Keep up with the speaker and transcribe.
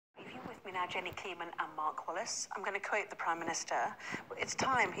me now, Jenny Keeman and Mark Wallace. I'm going to quote the Prime Minister. It's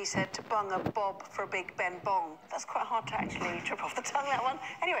time, he said, to bung a bob for a big Ben Bong. That's quite hard to actually trip off the tongue, that one.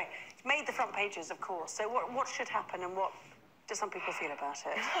 Anyway, it's made the front pages, of course. So what should happen and what do some people feel about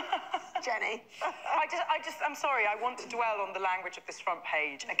it? Jenny? I'm sorry, I want to dwell on the language of this front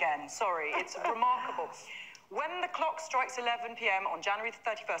page again. Sorry, it's remarkable. When the clock strikes 11 p.m. on January the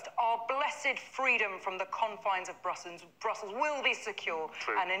 31st, our blessed freedom from the confines of Brussels will be secure.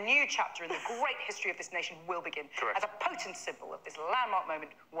 True. And a new chapter in the great history of this nation will begin. Correct. As a potent symbol of this landmark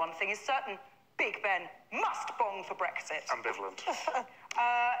moment, one thing is certain: Big Ben must bong for Brexit. Ambivalent.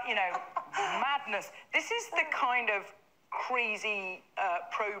 You know, madness. This is the kind of crazy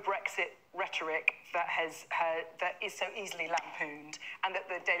pro-Brexit rhetoric that is so easily lampooned and that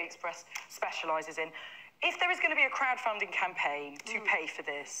the Daily Express specialises in. If there is going to be a crowdfunding campaign to pay for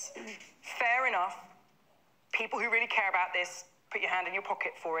this, fair enough. People who really care about this, put your hand in your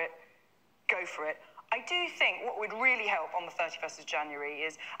pocket for it, go for it. I do think what would really help on the 31st of January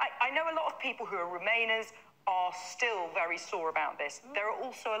is, I know a lot of people who are Remainers are still very sore about this. There are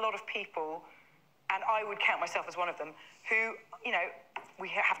also a lot of people, and I would count myself as one of them, who, you know, we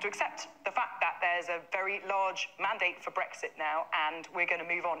have to accept the fact that there's a very large mandate for Brexit now and we're going to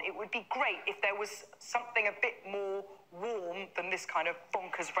move on. It would be great if there was something a bit more warm than this kind of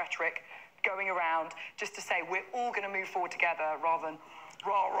bonkers rhetoric going around, just to say we're all going to move forward together rather than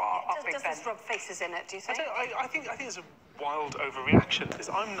rah-rah up Big Ben. Does this rub faces in it, do you think? I think it's a wild overreaction to this.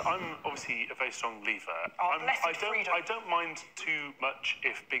 I'm obviously a very strong leaver. I don't mind too much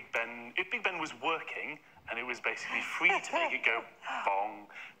if Big Ben was working and it was basically free to make it go bong,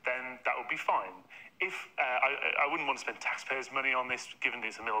 then that would be fine. If I wouldn't want to spend taxpayers' money on this, given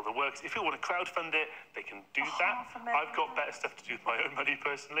it's the middle of the works. If you want to crowdfund it, they can do that. I've got better stuff to do with my own money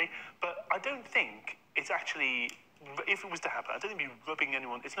personally, but I don't think it's actually. If it was to happen, I don't think it'd be rubbing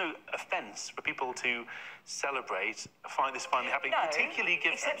anyone. It's no offence for people to celebrate, find this finally happening, no, particularly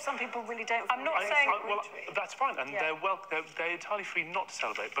given. Except some people really don't. I'm not saying. Well, that's fine, and they're entirely free not to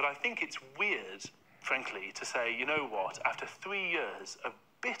celebrate. But I think it's weird, frankly, to say, you know what? After 3 years of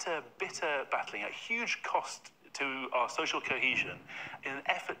bitter battling at huge cost to our social cohesion, in an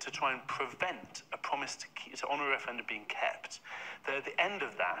effort to try and prevent a promise to honour a referendum being kept, at the end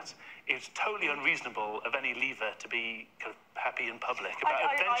of that, it's totally unreasonable of any leaver to be kind of happy in public about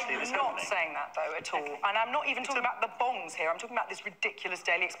eventually this happening. I'm not saying that, though, at all. Okay. And I'm not even talking about the bongs here. I'm talking about this ridiculous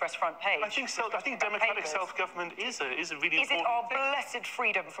Daily Express front page. I think democratic self-government is a really important thing. Is it our blessed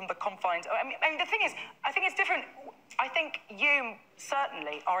freedom from the confines? I mean, the thing is, I think it's different. I think you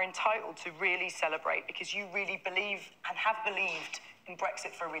certainly are entitled to really celebrate because you really believe and have believed in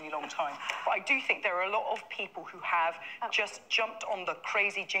Brexit for a really long time. But I do think there are a lot of people who have just jumped on the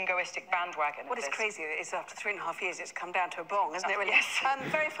crazy jingoistic bandwagon. What is crazy is after 3.5 years, it's come down to a bong, isn't it? Really? Yes.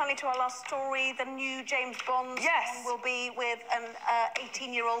 Very funny to our last story, the new James Bond song will be with an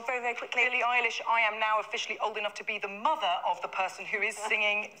 18-year-old very quickly. Billie Eilish, I am now officially old enough to be the mother of the person who is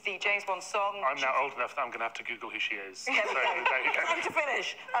singing the James Bond song. I'm now old enough that I'm going to have to Google who she is. There we go. Time to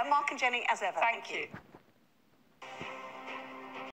finish. Mark and Jenny, as ever. Thank you.